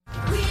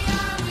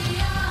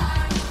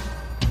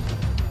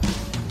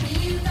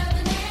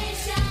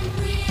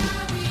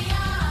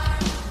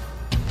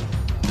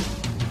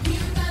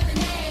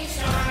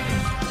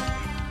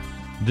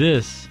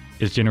This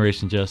is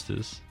Generation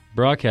Justice,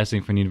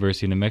 broadcasting from the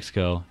University of New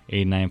Mexico,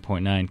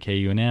 89.9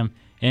 KUNM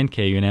and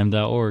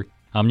KUNM.org.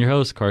 I'm your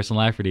host, Carson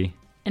Lafferty.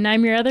 And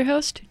I'm your other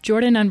host,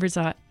 Jordan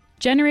Unverzat.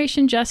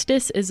 Generation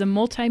Justice is a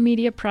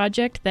multimedia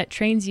project that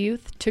trains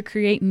youth to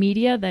create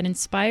media that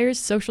inspires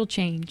social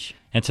change.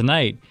 And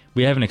tonight,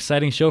 we have an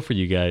exciting show for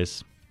you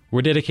guys.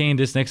 We're dedicating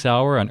this next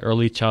hour on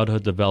early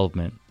childhood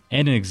development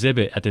and an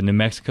exhibit at the New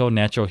Mexico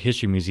Natural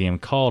History Museum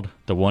called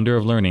The Wonder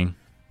of Learning.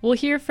 We'll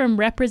hear from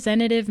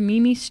Representative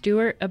Mimi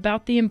Stewart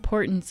about the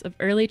importance of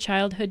early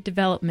childhood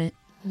development.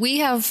 We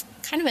have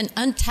kind of an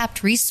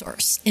untapped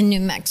resource in New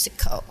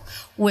Mexico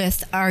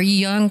with our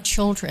young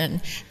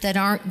children that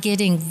aren't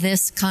getting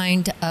this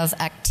kind of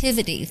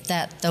activity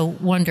that the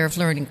Wonder of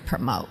Learning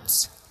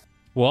promotes.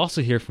 We'll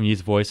also hear from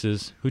youth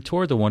voices who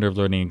toured the Wonder of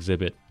Learning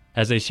exhibit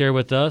as they share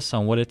with us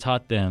on what it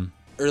taught them.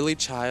 Early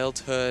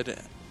childhood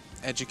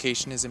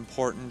education is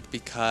important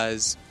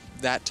because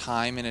that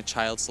time in a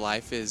child's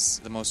life is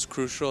the most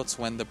crucial. It's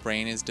when the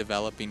brain is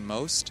developing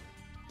most.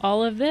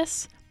 All of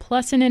this,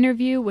 plus an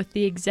interview with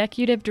the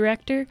executive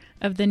director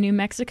of the New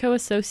Mexico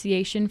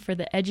Association for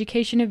the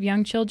Education of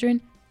Young Children,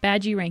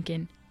 Badgie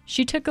Rankin.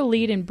 She took a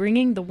lead in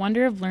bringing the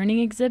Wonder of Learning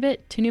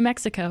exhibit to New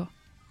Mexico.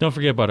 Don't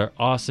forget about our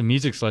awesome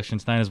music selection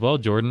tonight as well,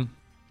 Jordan.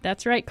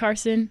 That's right,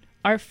 Carson.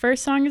 Our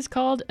first song is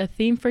called A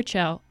Theme for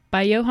Chell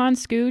by Johann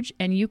Scooge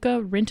and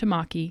Yuka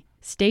Rintamaki.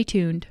 Stay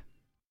tuned.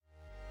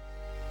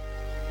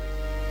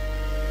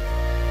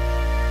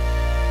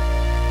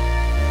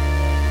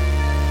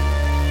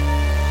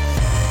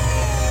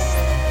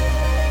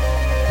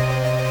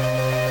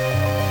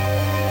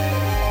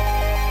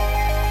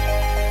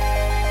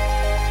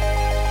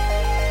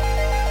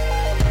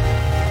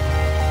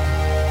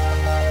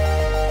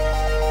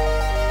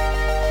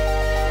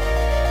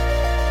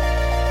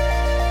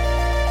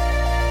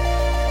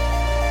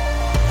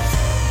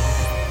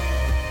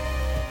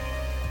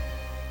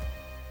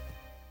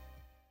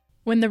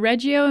 When the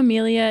Reggio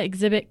Emilia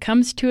exhibit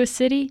comes to a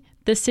city,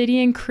 the city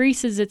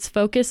increases its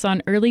focus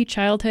on early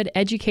childhood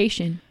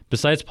education.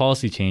 Besides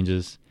policy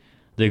changes,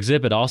 the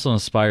exhibit also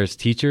inspires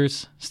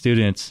teachers,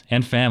 students,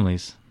 and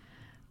families.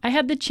 I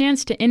had the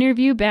chance to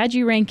interview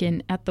Badgie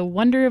Rankin at the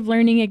Wonder of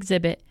Learning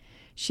exhibit.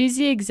 She's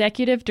the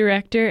executive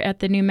director at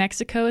the New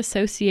Mexico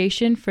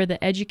Association for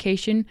the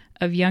Education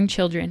of Young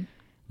Children.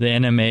 The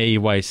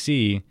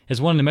NMAEYC is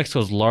one of New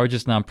Mexico's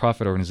largest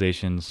nonprofit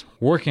organizations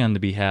working on the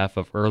behalf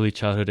of early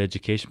childhood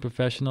education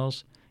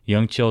professionals,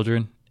 young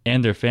children,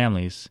 and their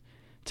families.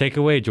 Take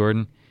away,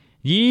 Jordan.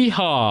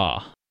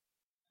 Yeehaw!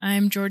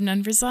 I'm Jordan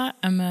Unverzat.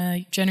 I'm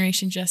a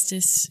Generation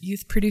Justice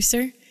youth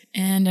producer,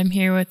 and I'm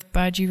here with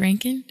Badgie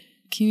Rankin.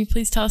 Can you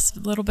please tell us a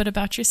little bit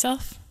about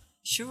yourself?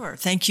 Sure.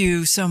 Thank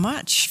you so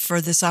much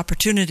for this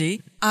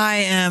opportunity. I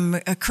am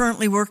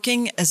currently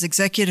working as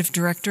executive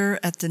director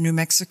at the New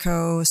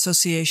Mexico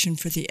Association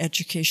for the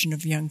Education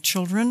of Young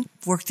Children.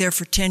 I've worked there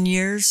for 10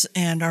 years,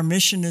 and our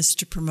mission is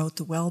to promote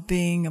the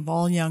well-being of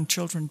all young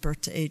children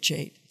birth to age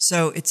 8.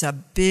 So it's a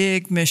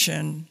big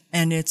mission,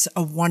 and it's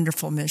a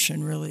wonderful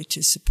mission, really,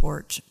 to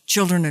support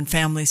children and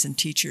families and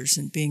teachers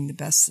in being the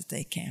best that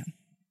they can.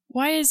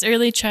 Why is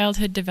early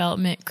childhood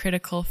development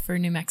critical for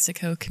New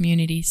Mexico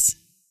communities?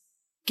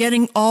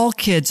 Getting all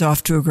kids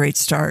off to a great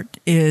start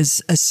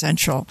is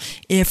essential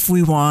if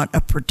we want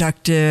a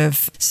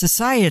productive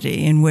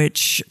society in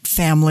which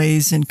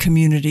families and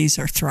communities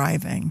are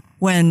thriving.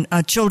 When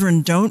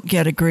children don't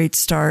get a great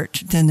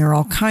start, then there are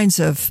all kinds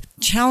of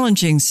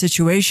challenging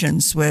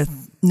situations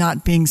with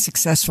not being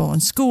successful in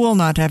school,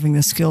 not having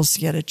the skills to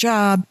get a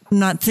job,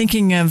 not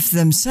thinking of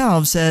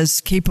themselves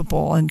as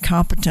capable and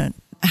competent.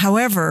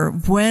 However,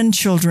 when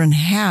children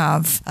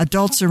have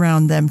adults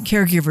around them,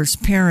 caregivers,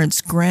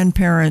 parents,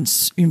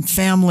 grandparents,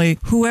 family,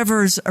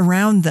 whoever's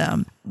around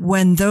them,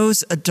 when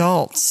those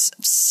adults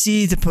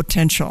see the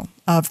potential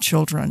of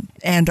children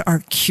and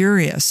are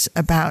curious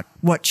about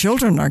what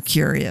children are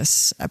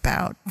curious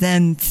about,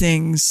 then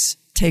things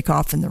take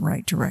off in the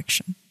right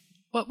direction.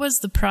 What was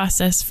the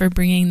process for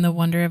bringing the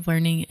Wonder of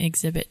Learning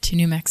exhibit to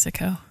New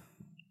Mexico?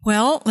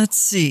 Well, let's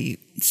see.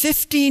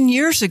 15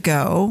 years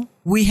ago,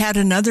 we had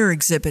another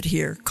exhibit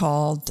here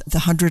called The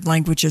 100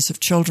 Languages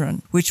of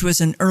Children, which was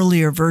an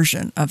earlier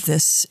version of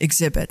this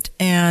exhibit.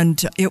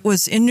 And it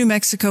was in New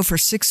Mexico for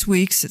 6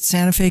 weeks at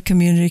Santa Fe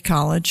Community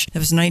College. It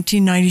was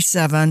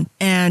 1997.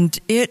 And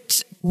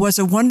it was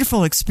a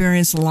wonderful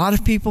experience. A lot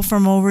of people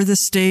from over the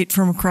state,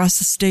 from across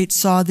the state,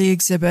 saw the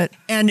exhibit.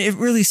 And it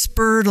really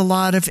spurred a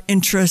lot of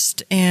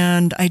interest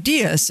and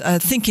ideas,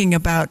 thinking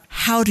about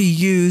how to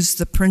use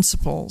the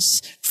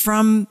principles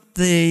from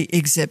the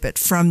exhibit,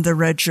 from the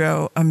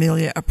Reggio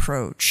Emilia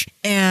approach.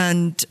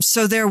 And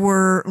so there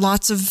were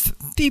lots of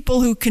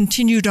people who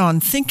continued on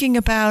thinking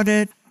about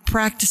it,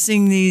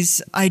 practicing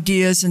these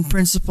ideas and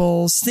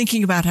principles,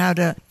 thinking about how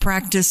to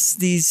practice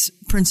these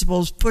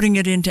principles, putting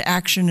it into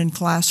action in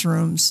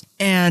classrooms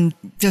and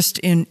just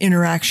in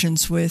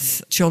interactions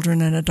with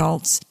children and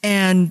adults.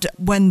 And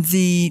when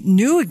the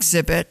new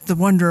exhibit, The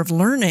Wonder of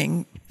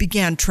Learning,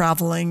 began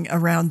traveling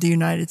around the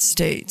United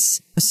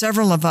States.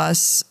 Several of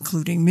us,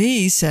 including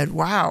me, said,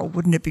 wow,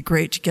 wouldn't it be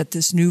great to get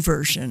this new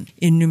version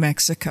in New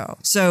Mexico?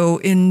 So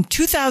in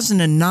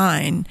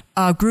 2009,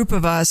 a group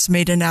of us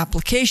made an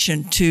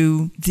application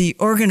to the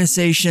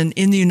organization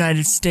in the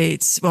United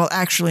States, well,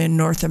 actually in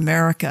North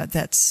America,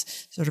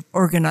 that's sort of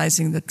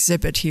organizing the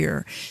exhibit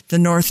here, the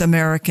North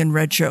American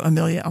Reggio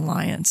Emilia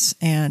Alliance.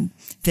 And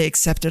they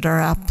accepted our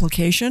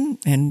application,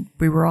 and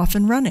we were off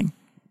and running.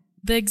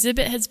 The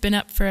exhibit has been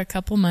up for a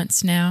couple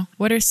months now.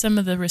 What are some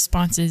of the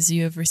responses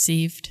you have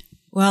received?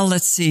 Well,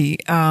 let's see.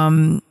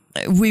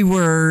 We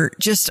were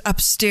just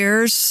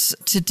upstairs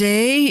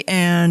today,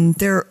 and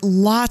there are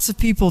lots of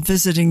people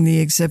visiting the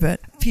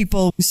exhibit,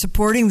 people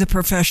supporting the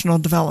professional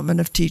development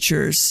of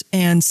teachers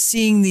and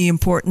seeing the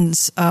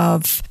importance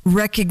of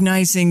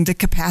recognizing the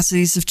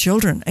capacities of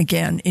children,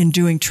 again, in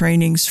doing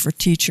trainings for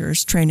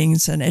teachers,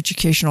 trainings and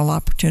educational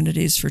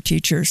opportunities for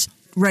teachers.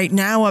 Right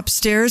now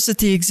upstairs at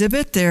the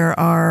exhibit, there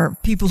are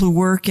people who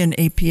work in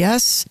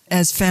APS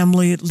as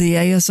family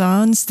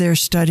liaisons. They're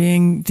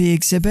studying the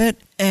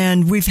exhibit.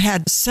 And we've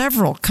had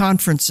several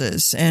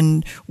conferences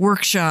and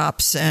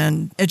workshops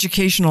and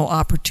educational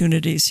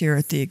opportunities here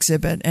at the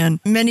exhibit.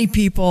 And many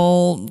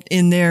people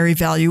in their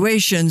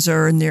evaluations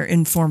or in their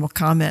informal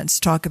comments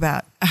talk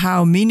about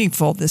how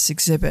meaningful this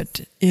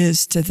exhibit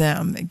is to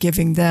them,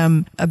 giving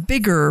them a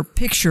bigger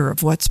picture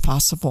of what's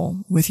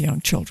possible with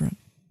young children.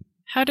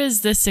 How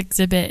does this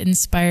exhibit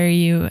inspire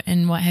you,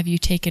 and what have you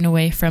taken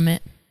away from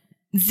it?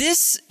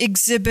 This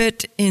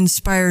exhibit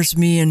inspires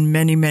me in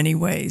many, many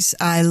ways.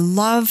 I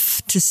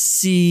love to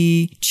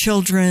see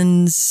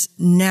children's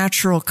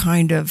natural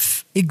kind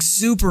of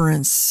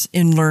exuberance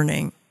in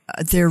learning.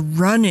 They're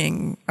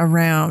running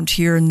around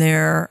here and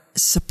there,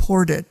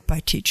 supported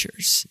by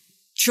teachers.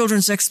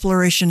 Children's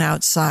exploration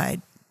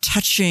outside,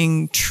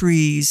 touching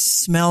trees,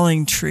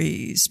 smelling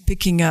trees,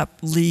 picking up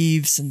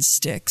leaves and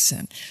sticks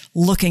and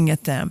looking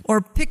at them,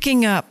 or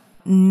picking up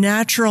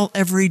natural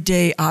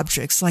everyday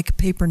objects like a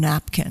paper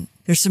napkin.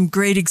 There's some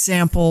great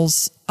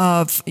examples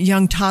of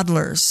young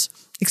toddlers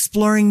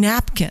exploring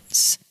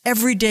napkins,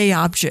 everyday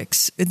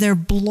objects. They're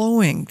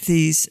blowing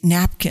these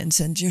napkins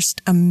and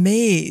just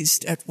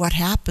amazed at what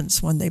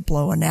happens when they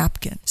blow a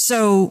napkin.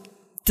 So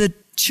the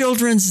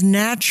children's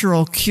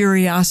natural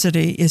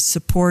curiosity is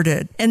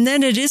supported. And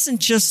then it isn't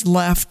just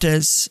left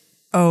as,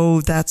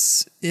 oh,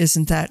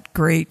 isn't that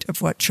great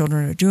of what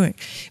children are doing?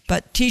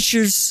 But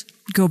teachers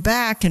go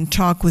back and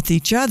talk with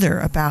each other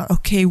about,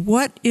 okay,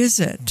 what is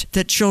it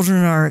that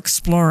children are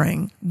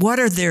exploring? What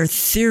are their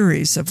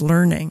theories of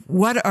learning?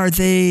 What are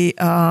they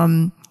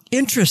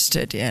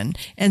interested in?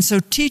 And so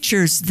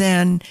teachers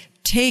then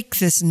take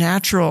this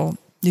natural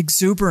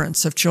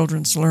exuberance of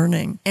children's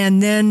learning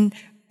and then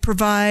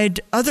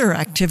provide other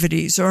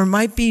activities, or it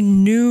might be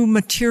new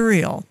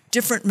material,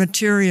 different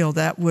material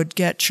that would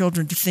get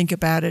children to think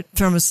about it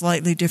from a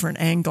slightly different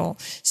angle.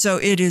 So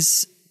it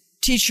is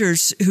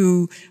teachers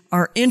who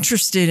are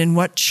interested in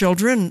what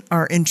children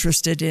are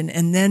interested in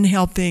and then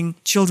helping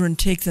children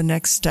take the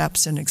next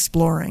steps in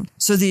exploring.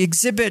 So the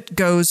exhibit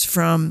goes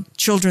from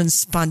children's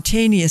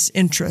spontaneous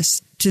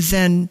interest to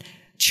then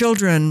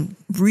children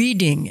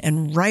reading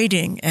and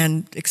writing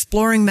and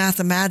exploring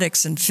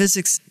mathematics and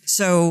physics.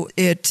 So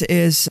it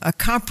is a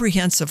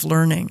comprehensive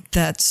learning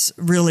that's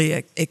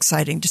really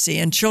exciting to see.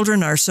 And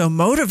children are so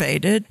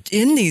motivated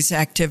in these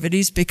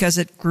activities because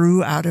it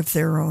grew out of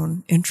their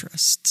own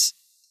interests.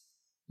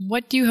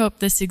 What do you hope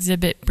this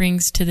exhibit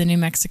brings to the New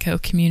Mexico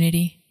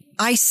community?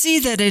 I see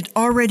that it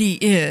already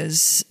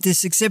is.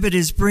 This exhibit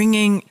is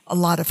bringing a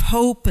lot of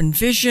hope and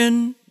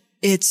vision.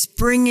 It's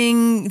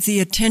bringing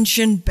the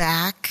attention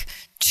back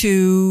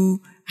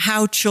to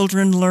how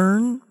children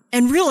learn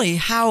and really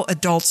how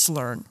adults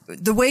learn.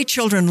 The way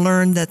children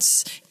learn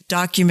that's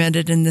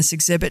documented in this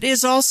exhibit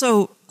is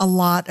also a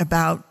lot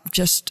about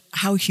just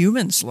how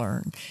humans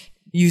learn.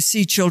 You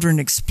see children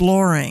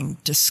exploring,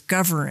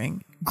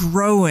 discovering,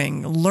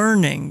 growing,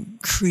 learning,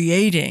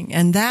 creating.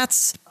 And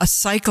that's a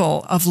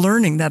cycle of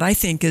learning that I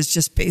think is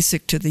just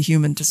basic to the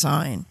human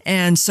design.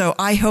 And so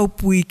I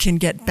hope we can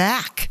get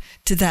back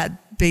to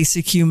that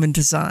basic human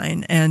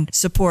design and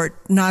support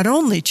not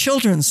only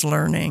children's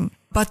learning,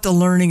 but the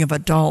learning of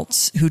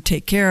adults who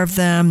take care of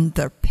them,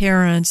 their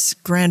parents,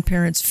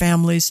 grandparents,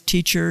 families,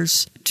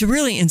 teachers, to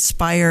really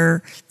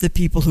inspire the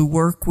people who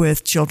work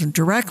with children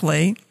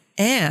directly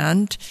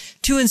and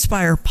to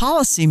inspire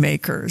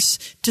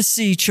policymakers to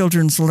see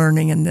children's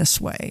learning in this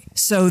way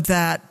so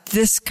that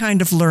this kind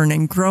of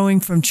learning, growing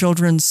from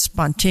children's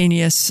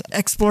spontaneous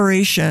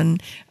exploration,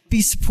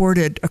 be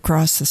supported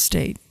across the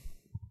state.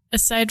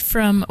 Aside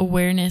from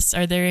awareness,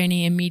 are there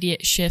any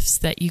immediate shifts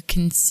that you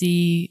can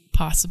see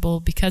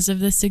possible because of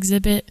this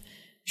exhibit?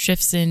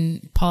 Shifts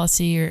in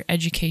policy or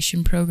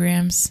education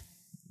programs?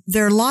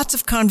 There are lots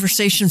of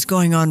conversations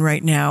going on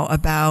right now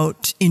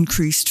about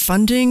increased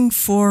funding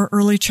for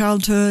early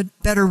childhood,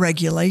 better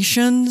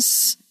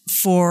regulations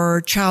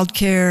for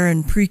childcare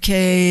and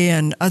pre-K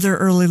and other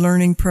early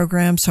learning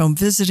programs, home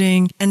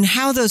visiting, and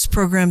how those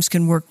programs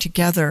can work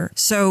together.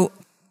 So,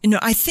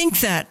 I think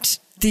that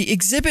The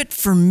exhibit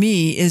for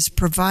me is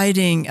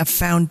providing a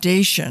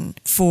foundation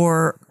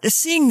for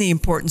seeing the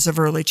importance of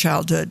early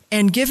childhood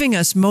and giving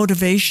us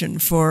motivation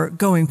for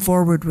going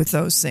forward with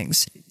those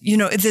things. You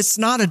know, it's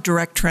not a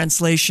direct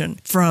translation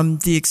from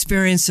the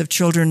experience of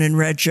children in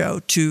Reggio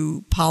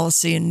to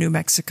policy in New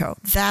Mexico.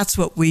 That's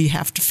what we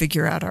have to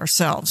figure out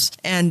ourselves.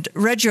 And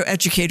Reggio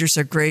educators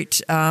are great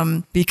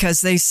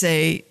because they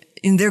say,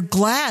 and they're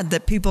glad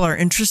that people are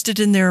interested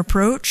in their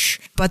approach,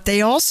 but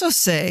they also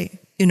say,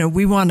 you know,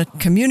 we want to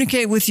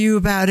communicate with you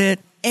about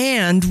it,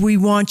 and we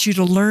want you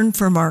to learn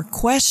from our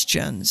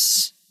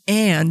questions,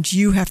 and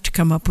you have to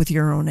come up with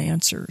your own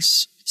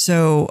answers.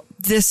 So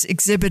this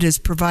exhibit is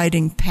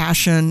providing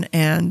passion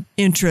and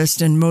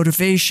interest and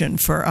motivation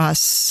for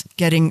us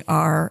getting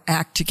our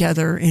act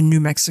together in New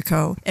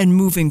Mexico and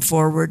moving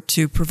forward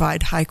to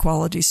provide high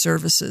quality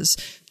services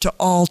to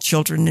all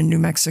children in New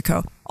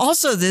Mexico.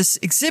 Also, this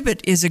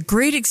exhibit is a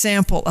great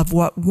example of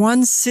what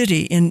one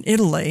city in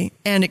Italy,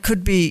 and it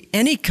could be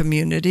any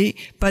community,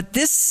 but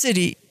this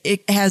city,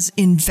 it has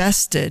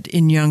invested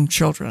in young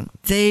children.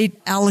 They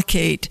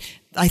allocate,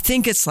 I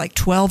think it's like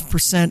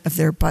 12% of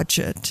their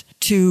budget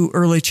to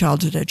early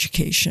childhood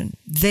education.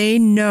 They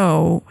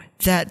know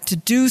that to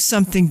do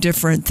something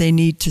different, they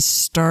need to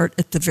start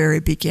at the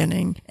very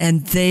beginning.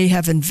 And they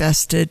have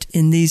invested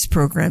in these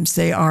programs.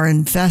 They are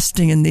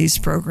investing in these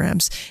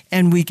programs,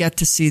 and we get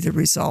to see the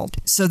result.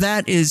 So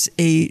that is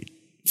a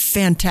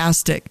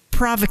fantastic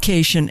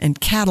provocation and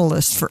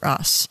catalyst for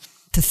us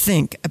to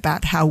think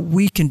about how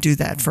we can do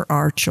that for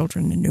our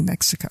children in New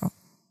Mexico.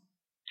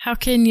 How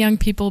can young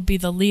people be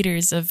the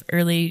leaders of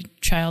early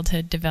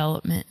childhood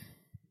development?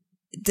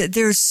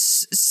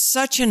 There's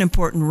such an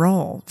important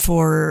role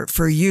for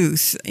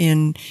youth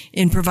in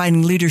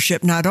providing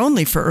leadership, not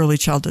only for early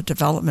childhood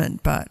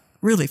development, but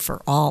really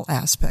for all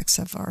aspects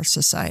of our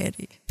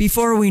society.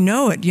 Before we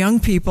know it, young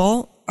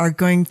people are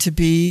going to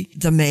be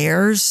the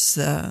mayors,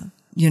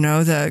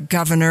 the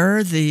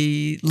governor,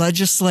 the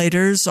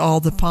legislators, all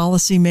the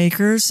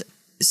policymakers.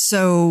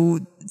 So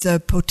the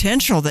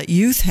potential that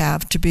youth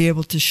have to be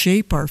able to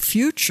shape our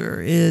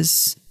future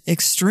is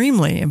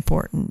extremely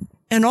important.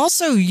 And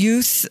also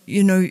youth,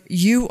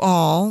 you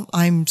all,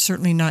 I'm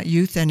certainly not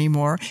youth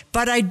anymore,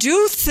 but I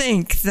do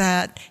think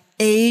that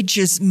age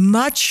is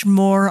much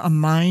more a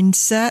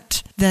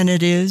mindset than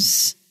it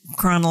is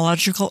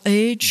chronological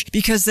age,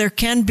 because there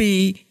can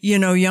be,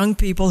 young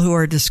people who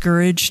are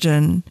discouraged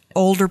and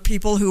older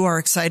people who are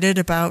excited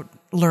about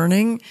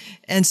learning.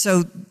 And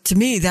so to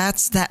me, that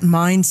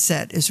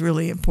mindset is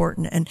really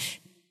important. And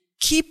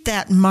keep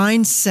that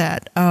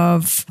mindset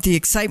of the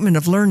excitement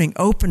of learning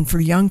open for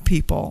young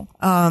people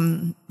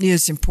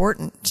is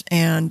important.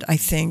 And I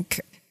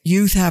think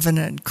youth have an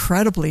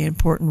incredibly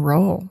important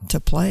role to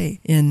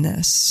play in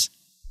this.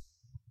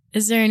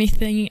 Is there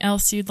anything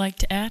else you'd like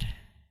to add?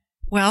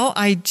 Well,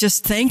 I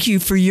just thank you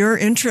for your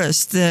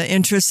interest, the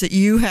interest that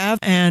you have,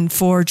 and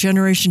for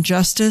Generation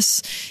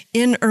Justice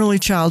in early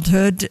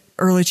childhood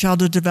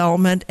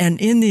development, and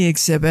in the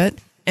exhibit.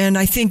 And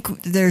I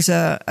think there's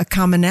a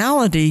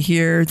commonality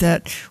here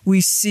that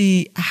we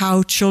see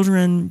how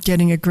children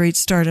getting a great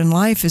start in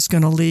life is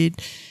going to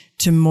lead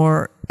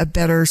to a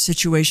better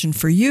situation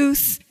for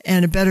youth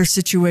and a better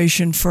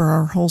situation for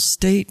our whole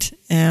state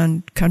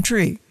and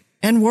country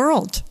and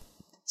world.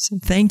 So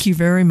thank you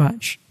very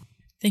much.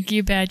 Thank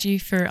you,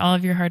 Badgie, for all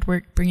of your hard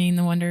work bringing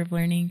the wonder of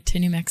learning to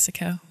New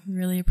Mexico. We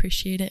really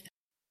appreciate it.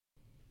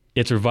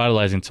 It's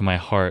revitalizing to my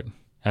heart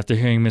after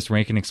hearing Ms.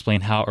 Rankin explain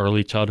how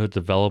early childhood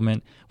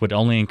development would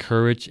only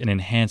encourage and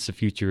enhance the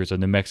futures of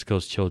New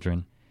Mexico's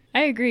children.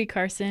 I agree,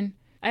 Carson.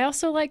 I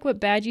also like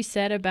what Badgie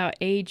said about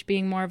age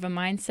being more of a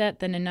mindset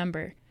than a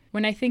number.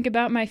 When I think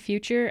about my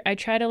future, I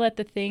try to let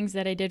the things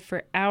that I did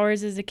for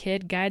hours as a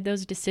kid guide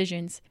those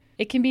decisions.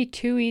 It can be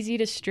too easy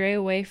to stray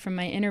away from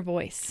my inner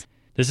voice.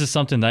 This is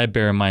something that I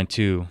bear in mind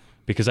too,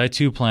 because I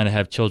too plan to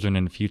have children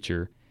in the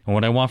future. And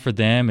what I want for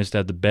them is to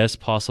have the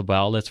best possible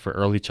outlets for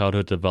early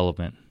childhood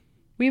development.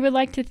 We would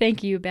like to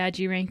thank you,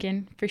 Badgie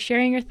Rankin, for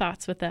sharing your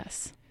thoughts with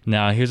us.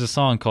 Now, here's a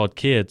song called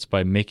Kids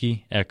by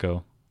Mickey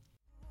Echo.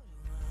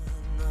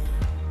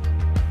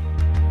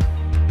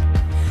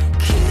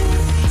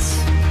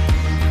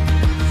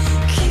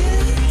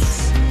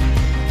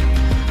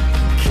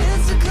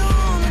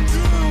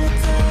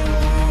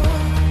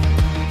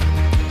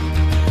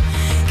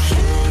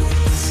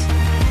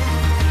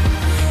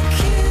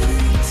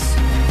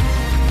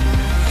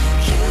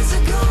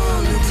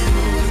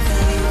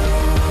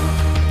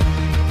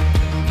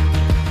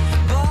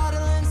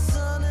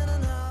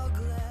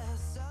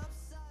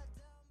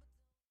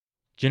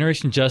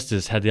 Generation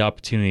Justice had the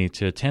opportunity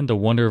to attend the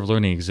Wonder of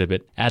Learning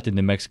exhibit at the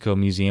New Mexico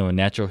Museum of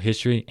Natural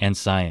History and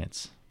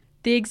Science.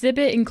 The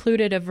exhibit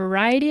included a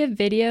variety of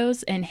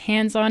videos and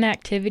hands-on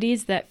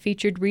activities that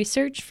featured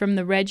research from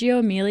the Reggio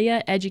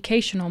Emilia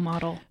educational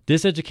model.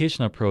 This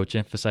educational approach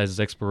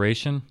emphasizes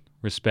exploration,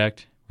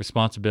 respect,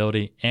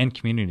 responsibility, and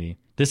community.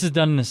 This is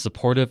done in a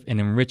supportive and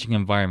enriching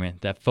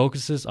environment that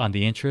focuses on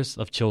the interests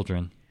of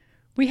children.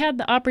 We had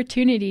the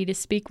opportunity to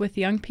speak with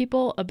young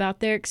people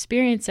about their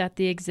experience at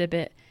the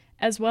exhibit,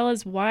 as well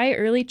as why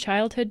early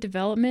childhood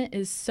development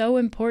is so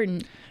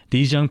important.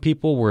 These young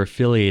people were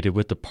affiliated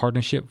with the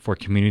Partnership for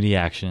Community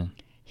Action.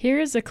 Here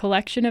is a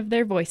collection of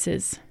their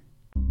voices.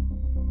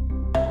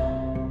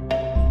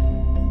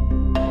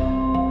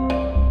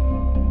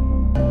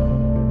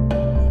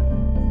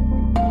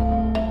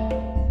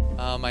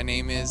 My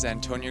name is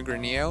Antonio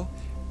Granillo.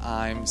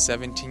 I'm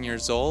 17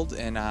 years old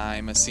and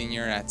I'm a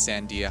senior at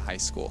Sandia High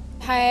School.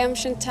 Hi, I'm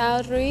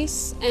Chantal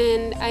Ruiz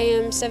and I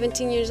am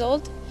 17 years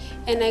old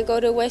and I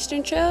go to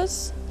Western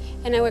Trails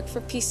and I work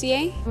for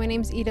PCA. My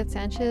name is Edith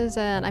Sanchez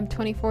and I'm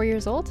 24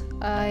 years old.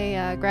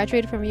 I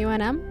graduated from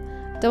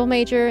UNM, double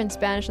major in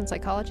Spanish and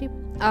psychology.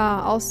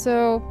 I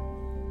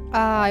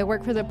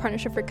work for the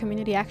Partnership for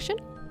Community Action.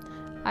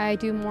 I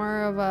do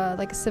more of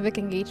a civic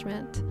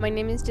engagement. My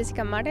name is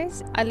Jessica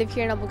Mares. I live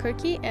here in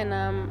Albuquerque and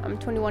I'm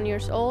 21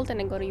 years old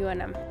and I go to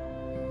UNM.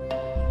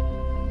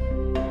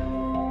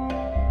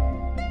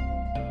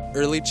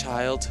 Early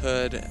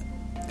childhood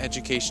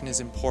education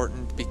is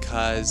important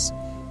because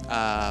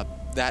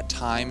that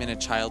time in a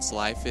child's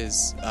life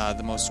is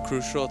the most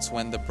crucial. It's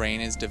when the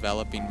brain is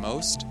developing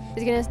most.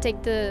 It's going to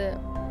take the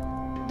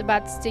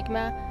bad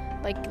stigma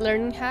like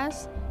learning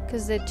has,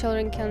 because the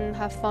children can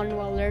have fun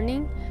while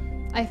learning.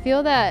 I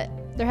feel that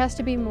there has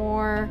to be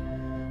more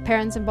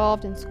parents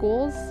involved in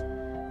schools,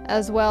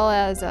 as well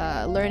as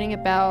learning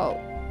about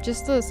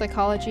just the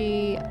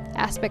psychology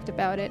aspect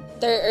about it.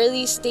 Their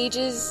early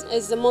stages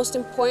is the most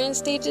important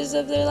stages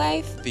of their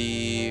life.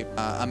 The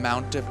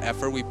amount of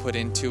effort we put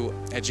into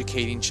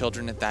educating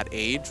children at that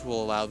age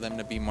will allow them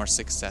to be more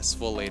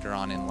successful later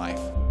on in life.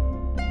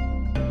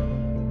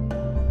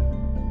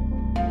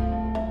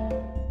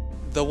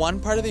 The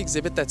one part of the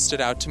exhibit that stood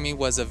out to me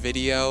was a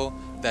video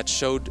that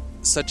showed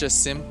such a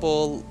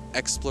simple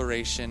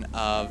exploration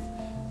of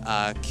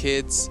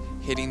kids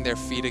hitting their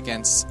feet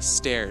against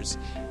stairs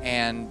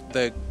and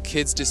the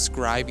kids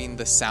describing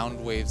the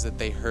sound waves that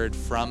they heard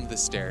from the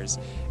stairs,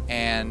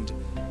 and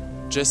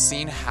just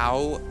seeing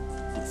how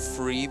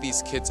free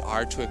these kids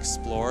are to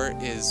explore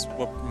is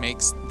what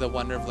makes the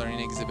Wonder of Learning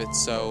exhibit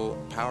so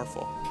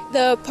powerful.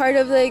 The part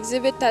of the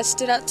exhibit that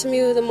stood out to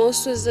me the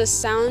most was the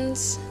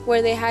sounds,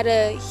 where they had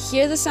to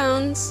hear the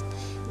sounds,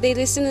 they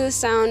listen to the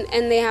sound,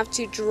 and they have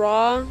to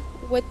draw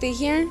what they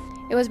hear.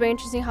 It was very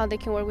interesting how they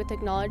can work with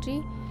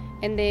technology,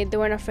 and they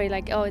weren't afraid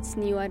like, oh, it's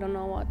new, I don't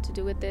know what to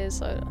do with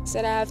this.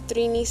 Said I have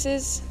 3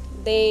 nieces.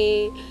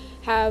 They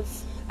have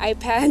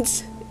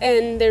iPads,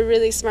 and they're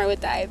really smart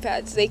with the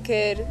iPads. They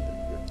could,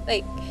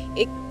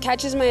 it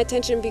catches my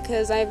attention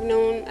because I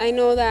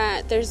know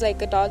that there's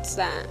adults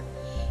that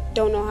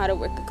don't know how to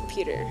work a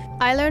computer.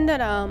 I learned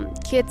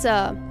that kids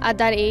at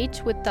that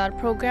age with that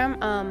program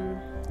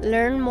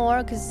learn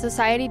more because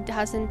society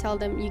hasn't told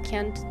them you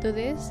can't do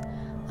this.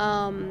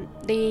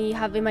 They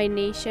have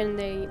imagination,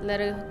 they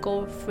let it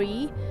go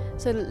free,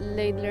 so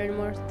they learn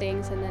more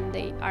things, and then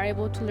they are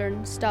able to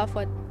learn stuff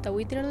that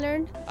we didn't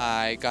learn.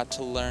 I got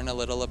to learn a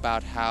little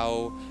about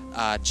how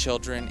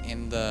children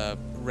in the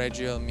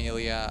Reggio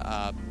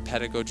Emilia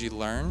pedagogy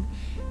learn,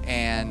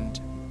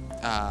 and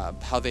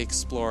how they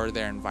explore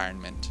their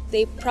environment.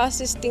 They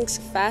process things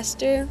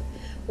faster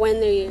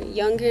when they're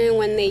younger and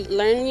when they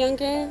learn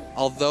younger.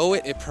 Although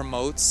it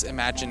promotes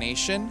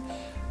imagination,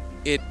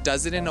 it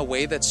does it in a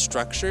way that's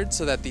structured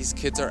so that these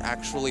kids are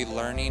actually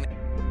learning.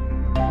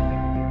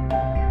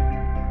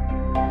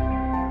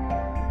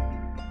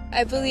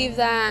 I believe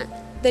that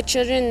the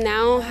children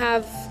now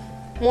have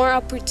more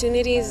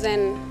opportunities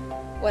than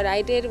what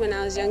I did when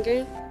I was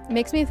younger. It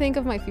makes me think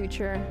of my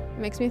future. It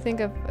makes me think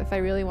of if I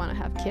really want to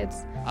have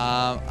kids.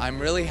 I'm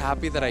really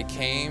happy that I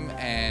came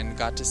and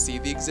got to see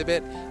the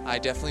exhibit. I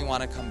definitely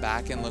want to come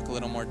back and look a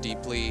little more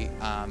deeply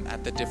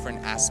at the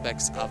different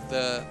aspects of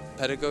the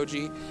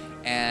pedagogy,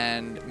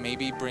 and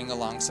maybe bring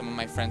along some of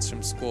my friends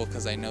from school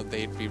because I know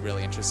they'd be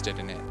really interested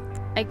in it.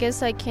 I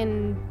guess I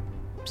can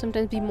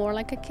sometimes be more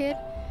like a kid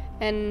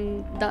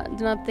and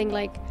not think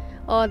like,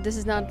 oh, this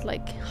is not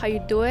like how you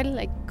do it,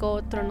 like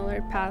go through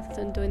another path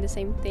and doing the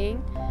same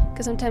thing.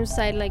 Because sometimes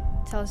society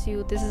tells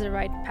you this is the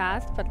right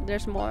path, but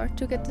there's more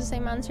to get the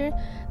same answer.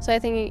 So I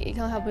think it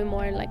can help me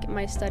more in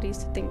my studies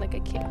to think like a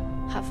kid,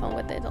 have fun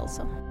with it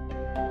also.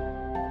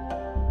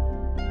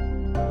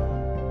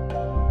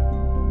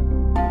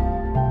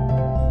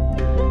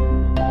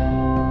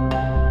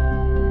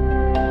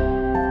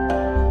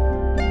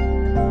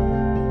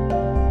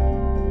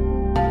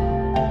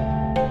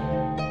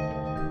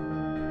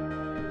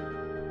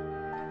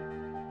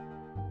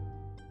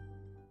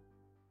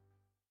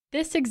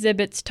 This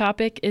exhibit's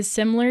topic is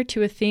similar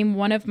to a theme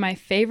one of my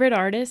favorite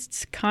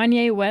artists,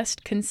 Kanye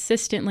West,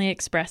 consistently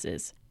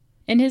expresses.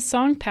 In his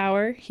song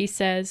Power, he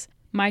says,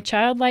 "My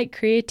childlike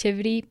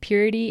creativity,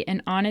 purity,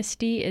 and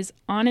honesty is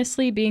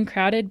honestly being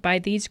crowded by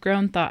these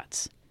grown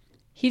thoughts."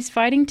 He's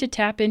fighting to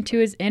tap into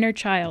his inner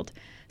child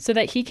so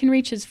that he can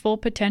reach his full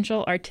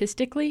potential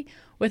artistically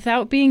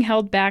without being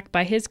held back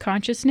by his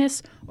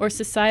consciousness or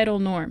societal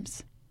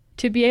norms.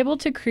 To be able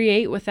to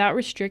create without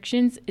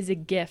restrictions is a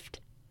gift.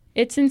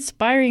 It's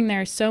inspiring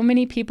there are so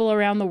many people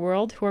around the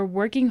world who are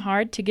working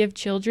hard to give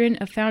children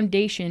a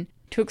foundation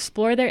to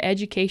explore their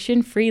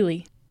education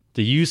freely.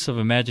 The use of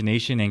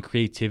imagination and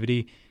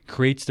creativity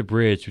creates the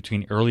bridge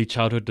between early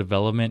childhood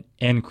development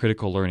and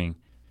critical learning.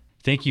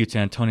 Thank you to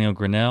Antonio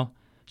Grinnell,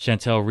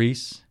 Chantel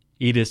Reese,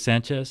 Edith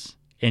Sanchez,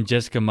 and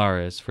Jessica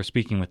Mares for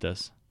speaking with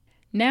us.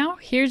 Now,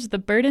 here's the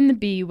Bird and the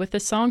Bee with a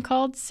song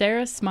called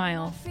Sarah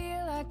Smile. I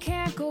feel I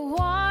can't go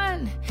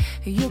on.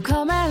 You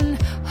come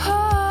and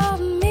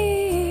hold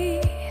me.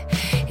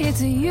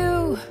 It's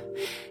you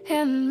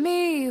and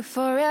me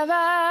forever.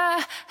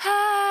 Ah,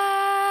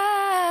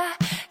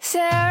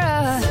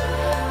 Sarah,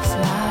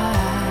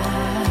 smile.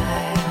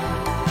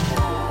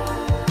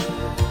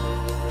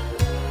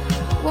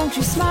 Won't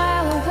you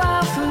smile a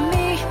while for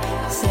me,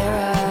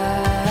 Sarah?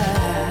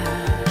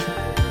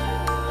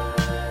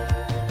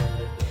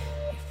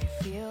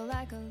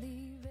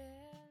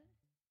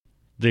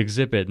 The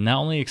exhibit not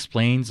only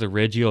explains the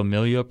Reggio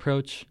Emilia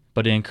approach,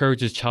 but it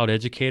encourages child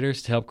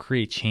educators to help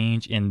create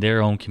change in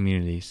their own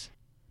communities.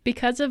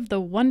 Because of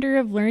the wonder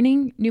of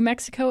learning, New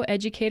Mexico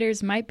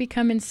educators might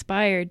become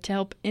inspired to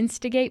help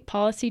instigate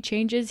policy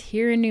changes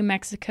here in New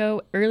Mexico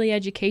early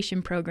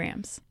education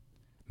programs.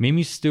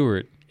 Mimi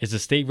Stewart is the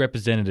state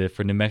representative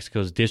for New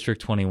Mexico's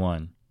District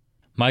 21.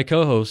 My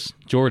co-host,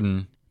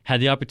 Jordan,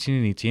 had the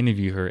opportunity to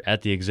interview her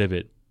at the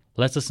exhibit.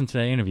 Let's listen to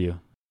that interview.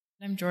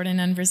 I'm Jordan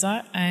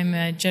Unverzat. I'm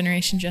a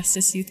Generation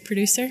Justice Youth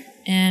producer,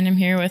 and I'm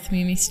here with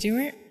Mimi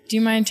Stewart. Do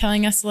you mind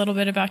telling us a little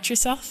bit about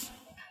yourself?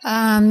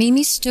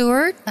 Mimi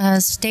Stewart, a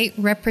state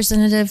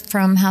representative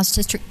from House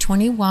District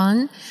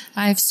 21.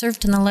 I've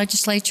served in the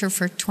legislature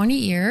for 20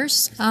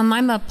 years.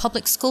 I'm a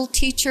public school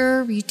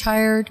teacher,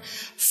 retired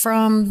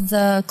from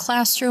the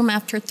classroom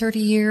after 30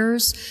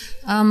 years.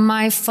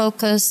 My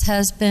focus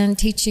has been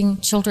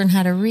teaching children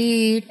how to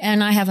read,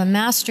 and I have a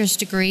master's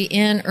degree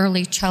in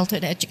early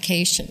childhood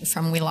education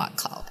from Wheelock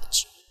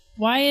College.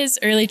 Why is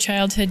early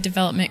childhood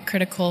development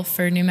critical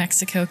for New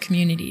Mexico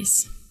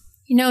communities?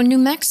 You know, New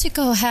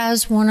Mexico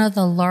has one of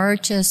the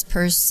largest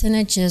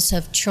percentages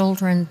of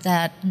children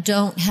that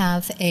don't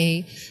have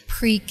a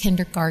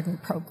pre-kindergarten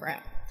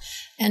program,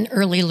 an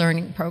early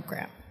learning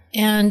program.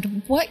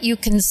 And what you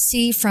can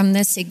see from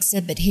this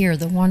exhibit here,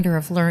 The Wonder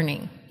of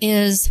Learning,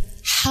 is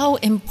how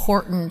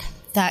important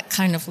that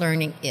kind of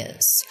learning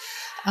is.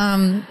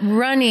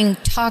 Running,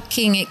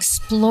 talking,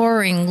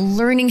 exploring,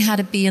 learning how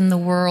to be in the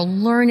world,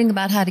 learning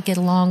about how to get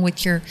along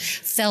with your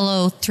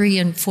fellow 3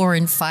 and 4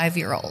 and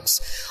 5-year-olds.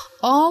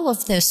 All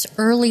of this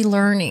early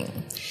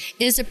learning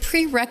is a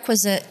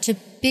prerequisite to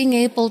being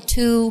able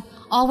to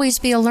always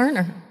be a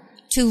learner,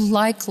 to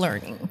like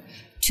learning,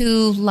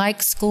 to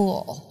like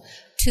school,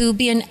 to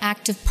be an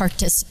active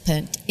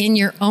participant in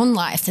your own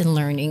life in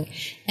learning,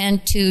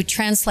 and to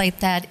translate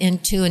that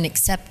into an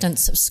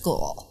acceptance of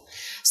school.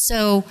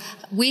 So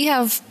we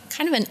have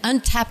kind of an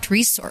untapped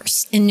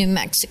resource in New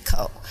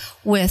Mexico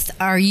with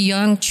our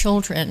young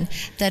children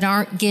that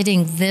aren't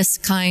getting this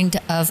kind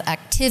of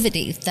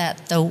activity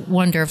that the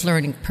Wonder of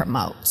Learning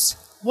promotes.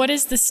 What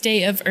is the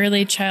state of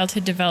early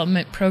childhood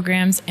development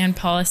programs and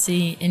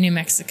policy in New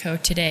Mexico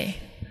today?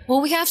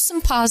 Well, we have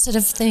some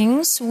positive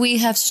things. We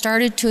have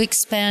started to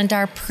expand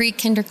our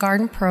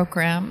pre-kindergarten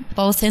program,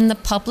 both in the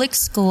public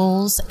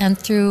schools and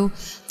through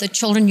the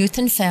Children, Youth,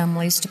 and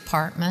Families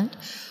Department.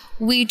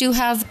 We do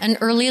have an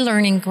early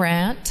learning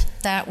grant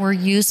that we're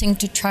using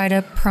to try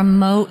to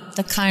promote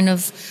the kind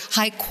of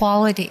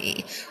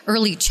high-quality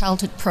early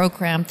childhood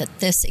program that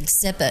this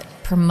exhibit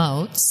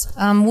promotes.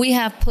 We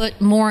have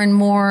put more and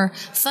more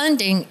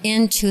funding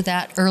into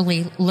that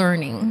early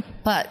learning,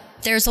 but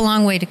there's a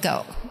long way to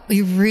go.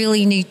 We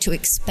really need to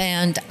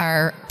expand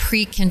our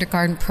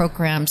pre-kindergarten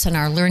programs and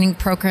our learning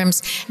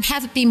programs and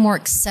have it be more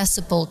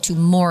accessible to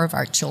more of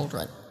our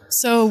children.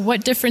 So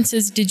what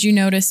differences did you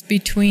notice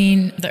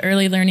between the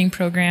early learning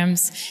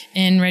programs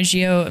in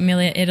Reggio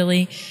Emilia,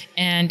 Italy,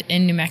 and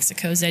in New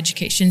Mexico's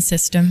education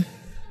system?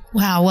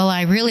 Wow, well,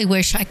 I really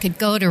wish I could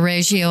go to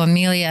Reggio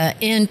Emilia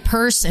in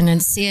person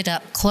and see it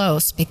up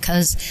close,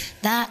 because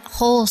that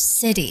whole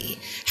city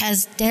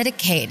has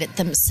dedicated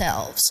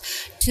themselves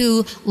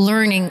to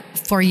learning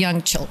for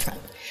young children.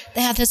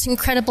 They have this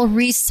incredible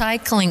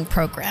recycling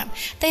program.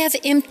 They have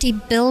empty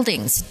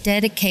buildings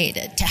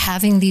dedicated to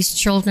having these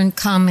children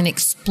come and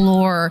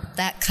explore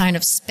that kind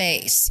of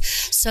space.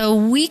 So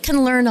we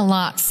can learn a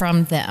lot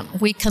from them.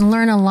 We can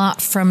learn a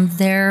lot from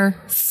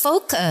their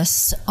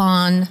focus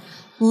on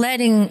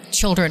letting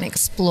children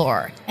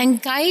explore and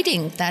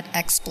guiding that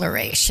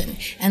exploration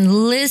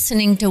and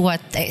listening to what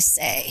they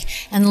say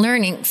and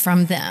learning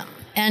from them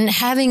and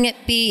having it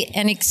be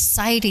an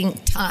exciting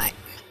time.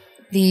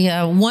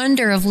 The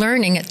Wonder of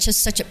Learning, it's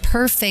just such a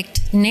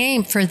perfect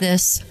name for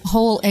this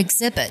whole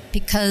exhibit,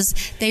 because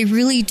they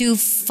really do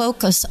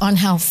focus on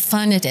how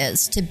fun it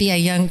is to be a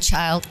young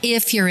child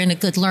if you're in a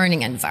good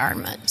learning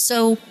environment.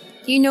 So,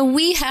 you know,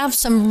 we have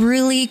some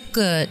really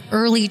good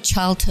early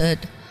childhood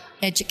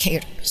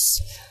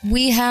educators.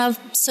 We have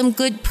some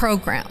good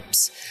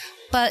programs,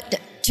 but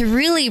to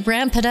really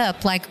ramp it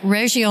up like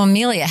Reggio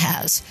Emilia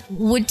has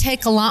would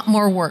take a lot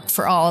more work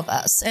for all of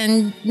us.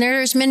 And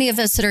there's many of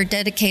us that are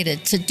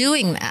dedicated to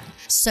doing that.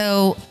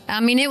 So, I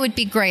mean, it would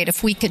be great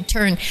if we could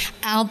turn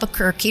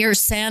Albuquerque or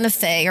Santa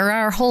Fe or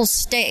our whole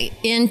state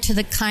into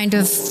the kind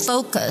of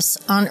focus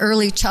on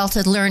early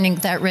childhood learning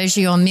that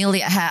Reggio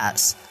Emilia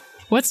has.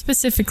 What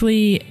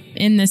specifically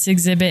in this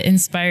exhibit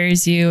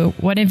inspires you?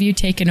 What have you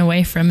taken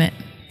away from it?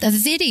 The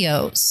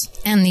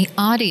videos and the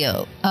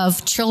audio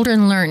of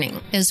children learning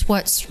is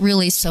what's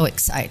really so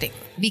exciting,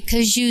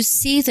 because you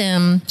see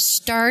them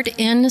start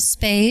in a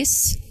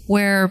space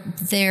where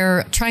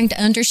they're trying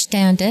to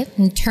understand it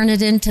and turn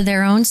it into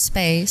their own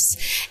space.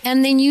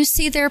 And then you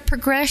see their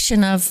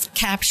progression of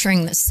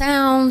capturing the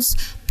sounds,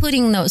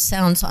 putting those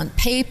sounds on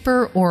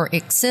paper or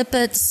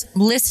exhibits,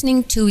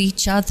 listening to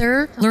each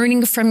other,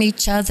 learning from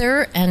each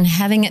other, and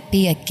having it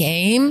be a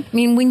game. I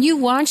mean, when you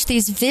watch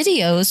these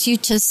videos, you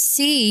just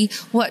see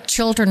what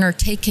children are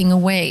taking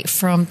away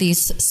from these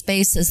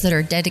spaces that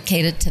are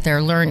dedicated to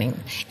their learning.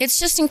 It's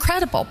just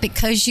incredible,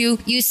 because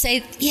you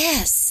say,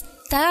 yes,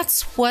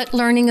 that's what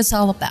learning is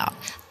all about.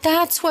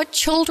 That's what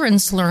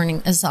children's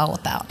learning is all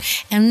about.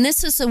 And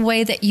this is a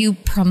way that you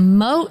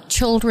promote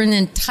children's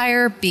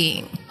entire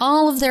being,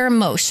 all of their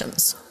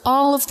emotions,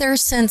 all of their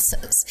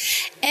senses,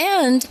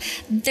 and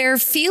their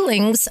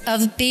feelings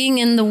of being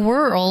in the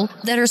world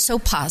that are so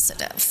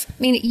positive.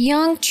 I mean,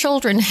 young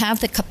children have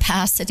the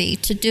capacity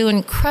to do an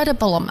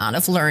incredible amount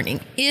of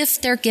learning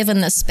if they're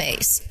given the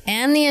space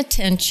and the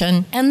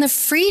attention and the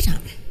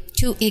freedom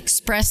to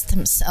express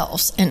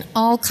themselves in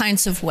all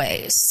kinds of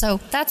ways.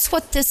 So that's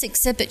what this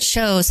exhibit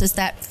shows, is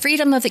that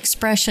freedom of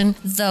expression,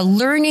 the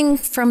learning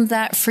from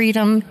that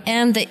freedom,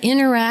 and the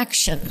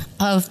interaction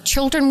of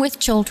children with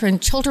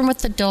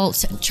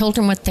adults, and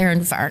children with their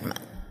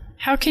environment.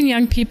 How can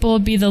young people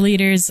be the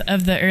leaders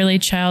of the early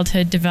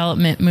childhood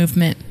development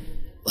movement?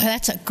 Well,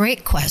 that's a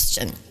great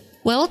question.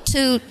 Well,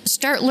 to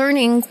start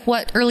learning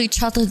what early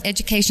childhood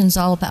education is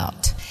all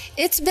about.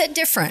 It's a bit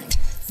different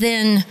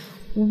than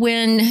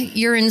when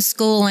you're in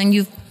school and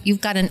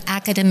you've got an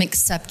academic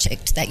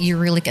subject that you're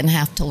really going to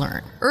have to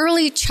learn.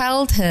 Early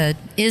childhood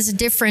is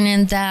different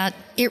in that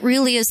it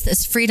really is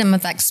this freedom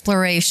of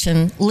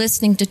exploration,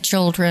 listening to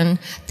children,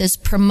 this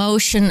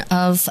promotion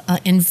of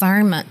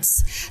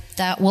environments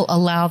that will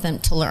allow them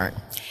to learn.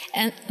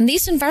 And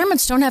these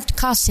environments don't have to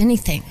cost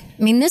anything.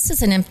 I mean, this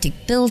is an empty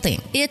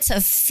building. It's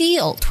a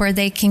field where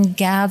they can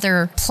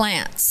gather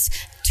plants,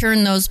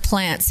 turn those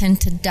plants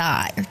into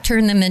dye, or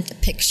turn them into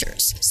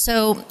pictures.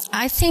 So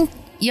I think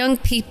young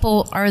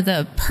people are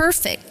the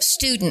perfect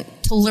student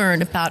to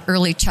learn about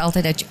early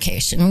childhood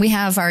education. We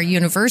have our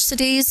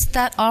universities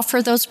that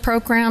offer those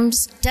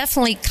programs.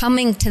 Definitely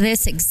coming to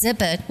this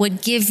exhibit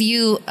would give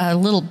you a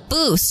little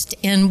boost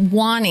in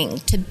wanting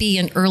to be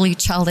an early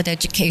childhood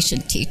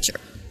education teacher.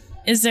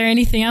 Is there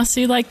anything else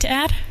you'd like to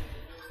add?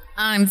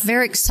 I'm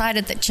very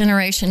excited that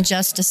Generation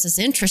Justice is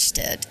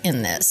interested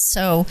in this.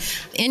 So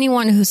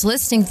anyone who's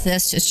listening to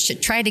this just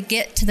should try to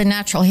get to the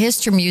Natural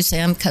History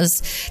Museum,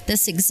 because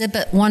this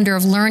exhibit, Wonder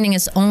of Learning,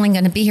 is only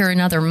going to be here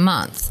another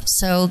month.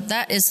 So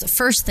that is the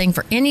first thing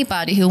for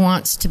anybody who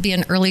wants to be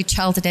an early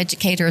childhood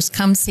educator, is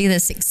come see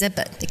this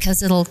exhibit,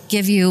 because it'll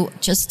give you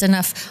just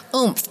enough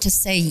oomph to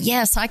say,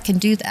 yes, I can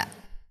do that.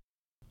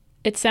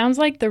 It sounds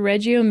like the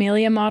Reggio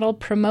Emilia model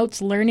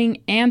promotes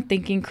learning and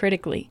thinking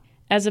critically,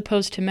 as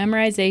opposed to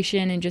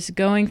memorization and just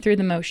going through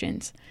the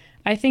motions.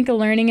 I think a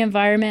learning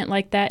environment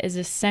like that is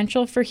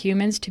essential for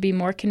humans to be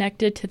more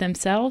connected to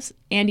themselves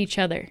and each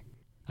other.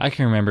 I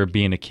can remember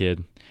being a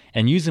kid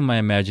and using my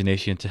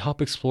imagination to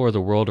help explore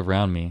the world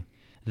around me.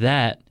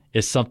 That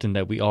is something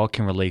that we all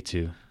can relate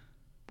to.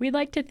 We'd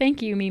like to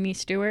thank you, Mimi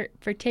Stewart,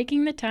 for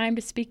taking the time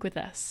to speak with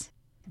us.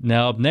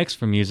 Now up next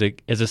for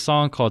music is a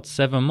song called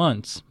 7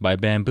 Months by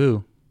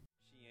Bamboo.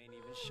 She ain't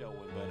even showing,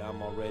 but I'm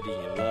already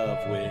in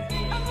love with.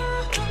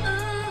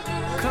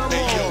 Come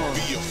hey, on. yo,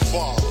 be a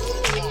father.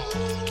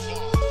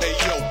 Hey,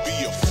 yo, be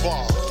a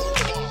father.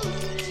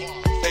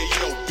 Hey,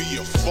 yo, be a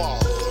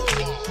father.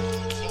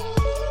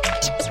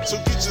 So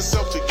get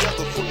yourself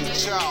together for your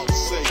child's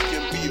sake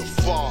and be a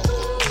father.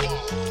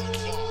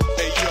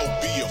 Hey, yo,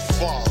 be a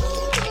father.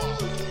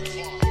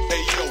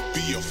 Hey, yo,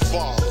 be a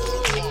father.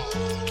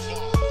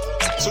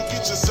 So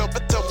get yourself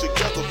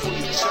together for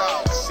your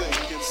child's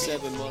sake. And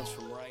 7 months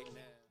from right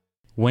now.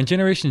 When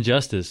Generation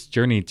Justice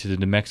journeyed to the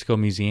New Mexico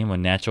Museum of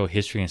Natural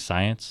History and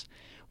Science,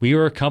 we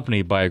were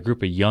accompanied by a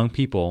group of young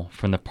people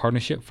from the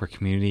Partnership for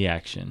Community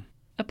Action.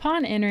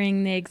 Upon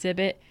entering the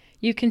exhibit,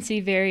 you can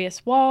see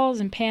various walls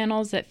and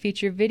panels that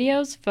feature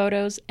videos,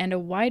 photos, and a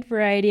wide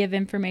variety of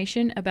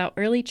information about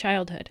early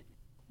childhood.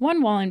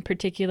 One wall in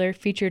particular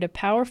featured a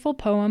powerful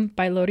poem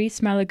by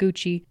Loris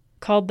Malaguchi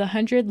called The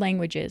 100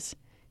 Languages.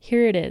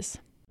 Here it is.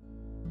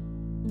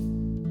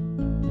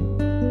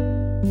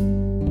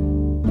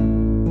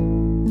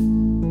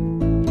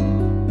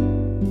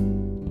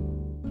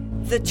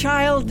 The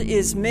child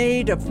is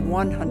made of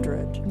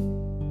 100.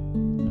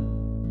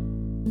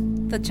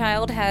 The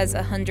child has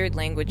 100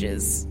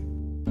 languages.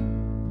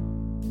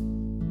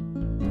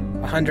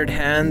 100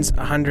 hands,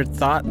 100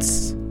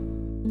 thoughts.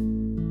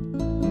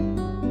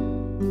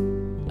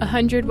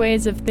 100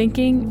 ways of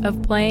thinking,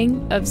 of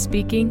playing, of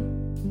speaking.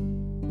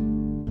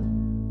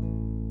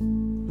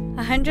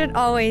 100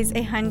 Always,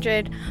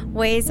 100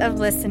 Ways of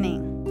Listening.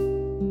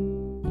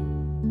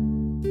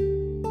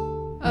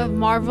 Of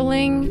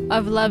marveling,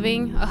 of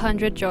loving,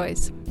 100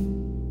 joys.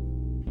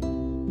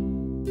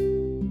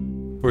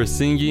 For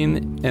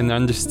singing and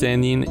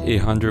understanding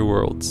 100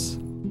 worlds.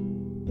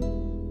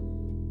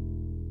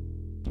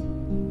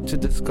 To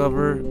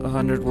discover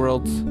 100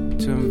 worlds,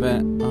 to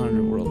invent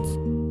 100 worlds.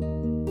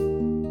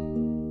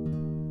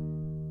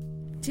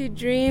 To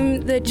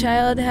dream the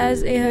child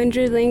has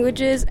 100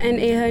 languages and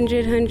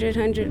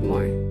 100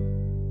 more.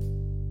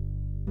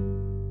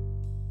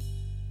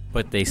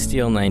 But they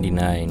steal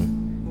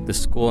 99. The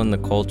school and the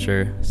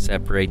culture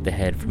separate the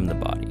head from the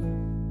body.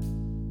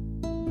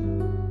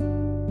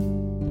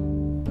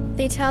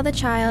 They tell the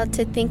child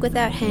to think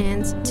without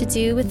hands, to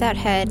do without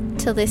head,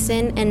 to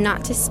listen and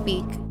not to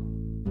speak.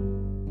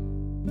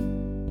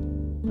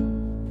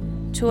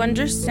 To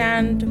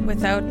understand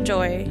without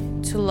joy,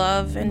 to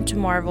love and to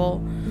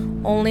marvel,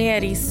 only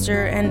at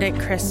Easter and at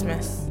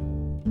Christmas.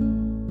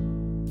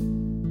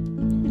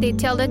 They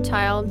tell the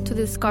child to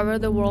discover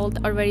the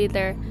world already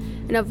there,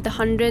 and of the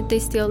 100 they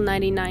steal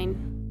 99.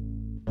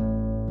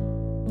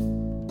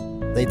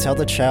 They tell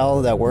the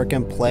child that work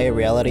and play,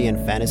 reality and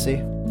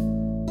fantasy.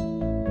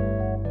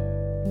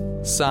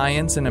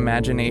 Science and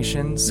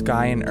imagination,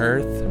 sky and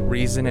earth,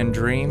 reason and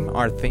dream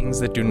are things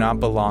that do not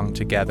belong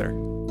together.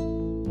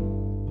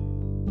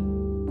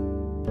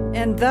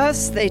 And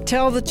thus they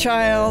tell the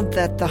child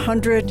that the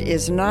 100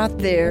 is not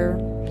there.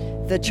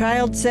 The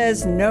child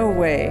says, no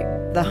way,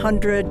 the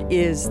 100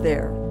 is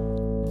there.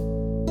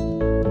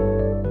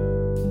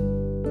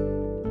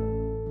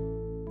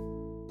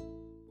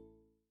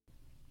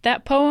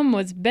 That poem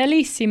was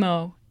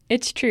bellissimo.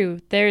 It's true,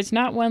 there is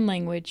not one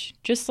language,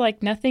 just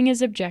like nothing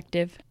is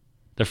objective.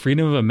 The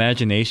freedom of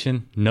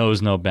imagination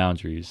knows no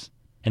boundaries.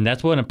 And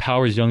that's what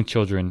empowers young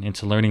children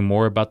into learning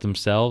more about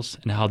themselves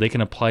and how they can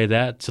apply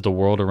that to the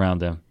world around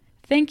them.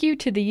 Thank you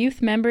to the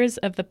youth members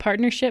of the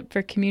Partnership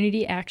for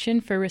Community Action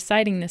for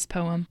reciting this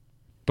poem.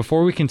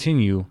 Before we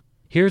continue,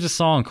 here's a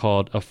song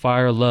called A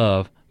Fire of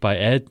Love by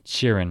Ed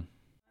Sheeran.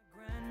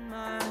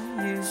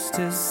 Used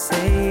to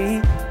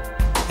say,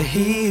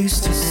 he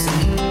used to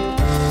sing,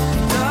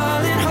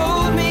 darling,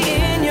 hold me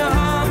in your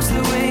arms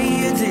the way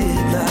you did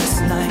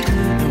last night.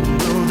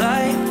 And we'll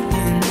die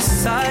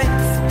inside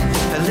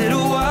a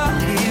little while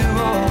here.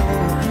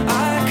 Oh,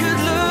 I could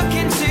look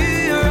into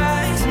your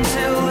eyes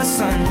until the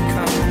sun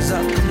comes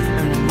up,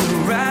 and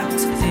we're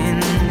wrapped in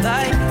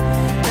light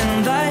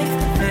and life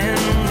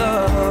and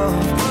love.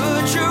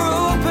 Put your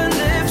open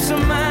lips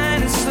on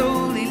mine and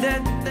slowly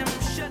let them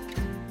shut.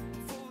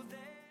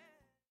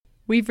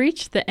 We've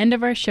reached the end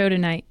of our show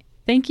tonight.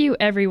 Thank you,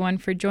 everyone,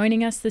 for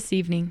joining us this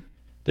evening.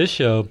 This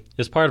show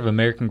is part of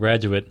American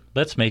Graduate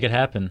Let's Make It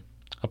Happen,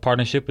 a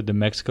partnership with New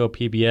Mexico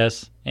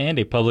PBS and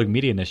a public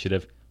media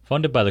initiative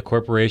funded by the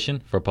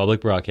Corporation for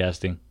Public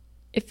Broadcasting.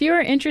 If you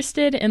are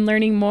interested in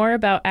learning more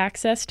about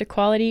access to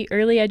quality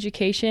early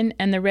education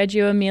and the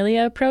Reggio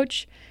Emilia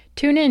approach,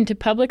 tune in to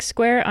Public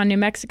Square on New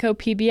Mexico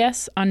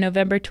PBS on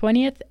November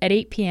 20th at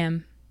 8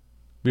 p.m.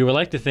 We would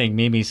like to thank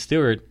Mimi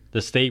Stewart,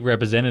 the state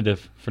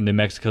representative from New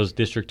Mexico's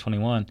District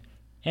 21,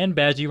 and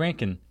Badgie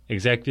Rankin,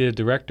 Executive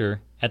Director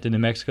at the New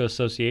Mexico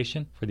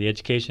Association for the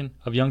Education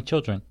of Young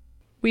Children.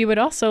 We would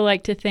also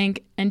like to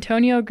thank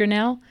Antonio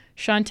Grinnell,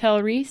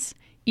 Chantel Reese,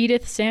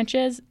 Edith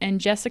Sanchez, and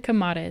Jessica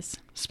Mares.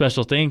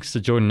 Special thanks to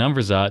Jordan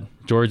Umverzat,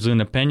 George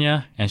Luna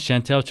Pena, and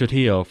Chantel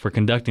Trujillo for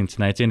conducting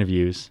tonight's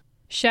interviews.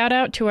 Shout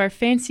out to our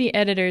fancy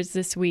editors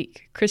this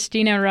week,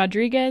 Christina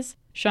Rodriguez,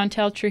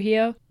 Chantel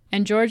Trujillo,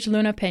 and George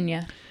Luna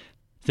Pena.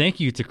 Thank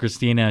you to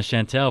Christina and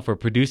Chantel for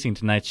producing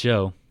tonight's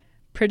show.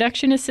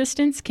 Production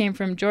assistance came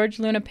from George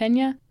Luna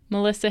Pena,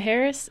 Melissa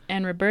Harris,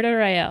 and Roberta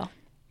Rael.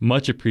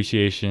 Much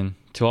appreciation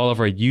to all of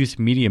our youth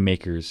media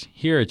makers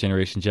here at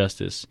Generation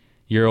Justice.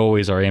 You're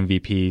always our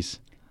MVPs.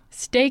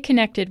 Stay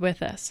connected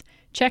with us.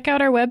 Check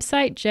out our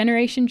website,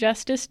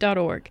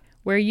 generationjustice.org,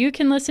 where you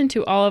can listen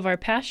to all of our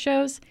past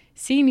shows,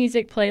 see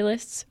music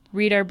playlists,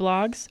 read our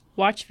blogs,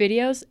 watch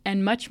videos,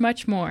 and much,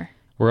 much more.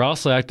 We're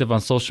also active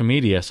on social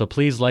media, so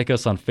please like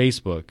us on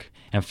Facebook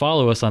and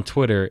follow us on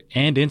Twitter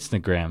and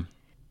Instagram.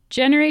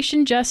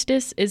 Generation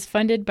Justice is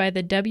funded by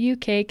the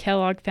W.K.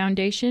 Kellogg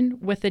Foundation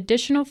with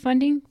additional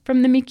funding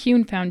from the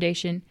McCune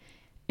Foundation,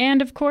 and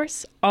of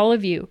course, all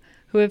of you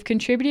who have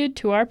contributed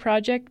to our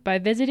project by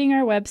visiting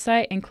our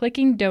website and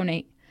clicking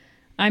Donate.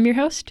 I'm your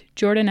host,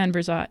 Jordan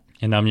Umverzat.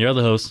 And I'm your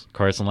other host,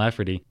 Carson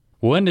Lafferty.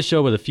 We'll end the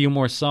show with a few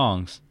more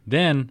songs.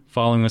 Then,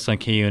 following us on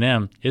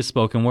KUNM is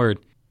Spoken Word.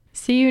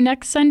 See you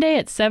next Sunday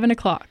at 7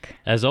 o'clock.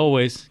 As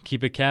always,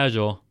 keep it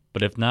casual,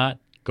 but if not,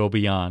 go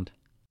beyond.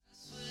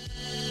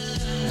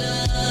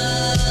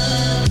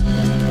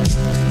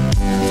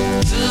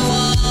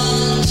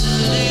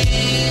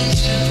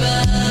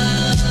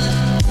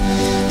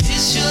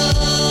 It's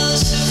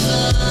yours to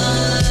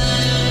find.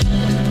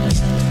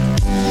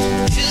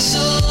 It's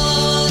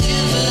all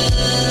you've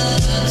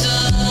ever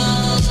done.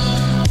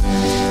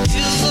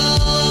 You're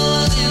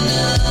falling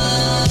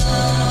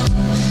now.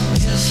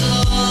 You're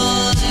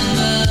falling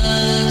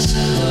back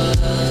to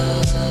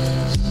us.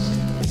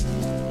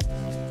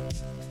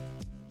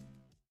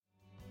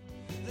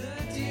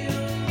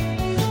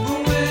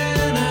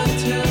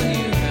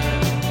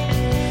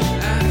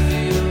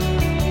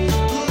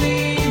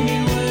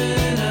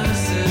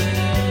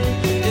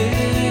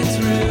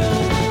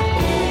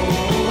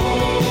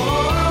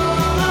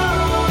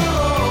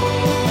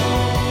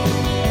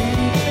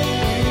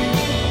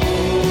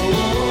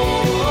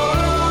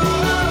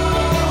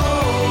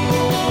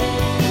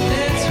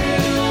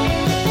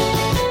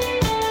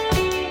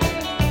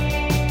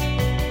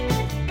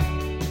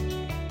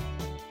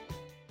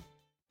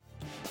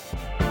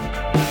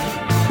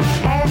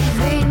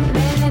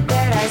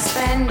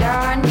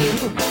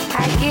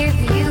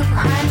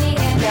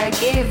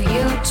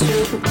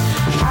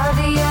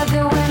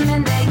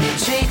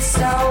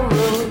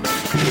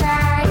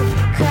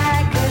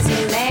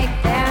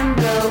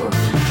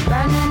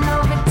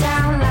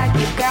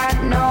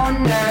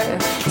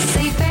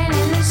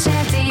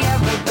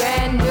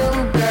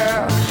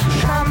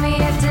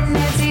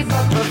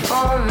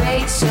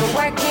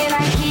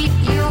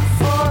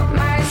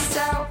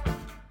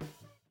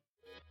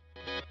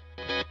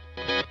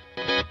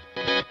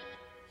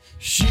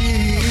 She's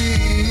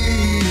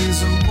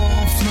a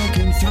wolf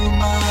looking through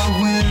my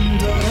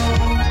window.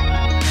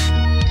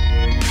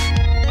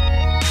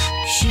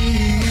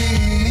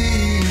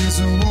 She's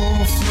a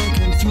wolf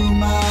looking through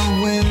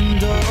my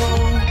window.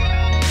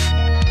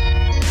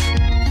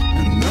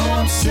 And though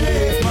I'm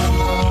safe, my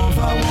love,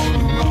 I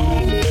wanna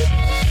roam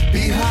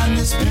behind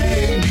this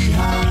pain,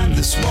 behind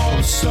this wall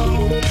of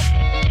stone.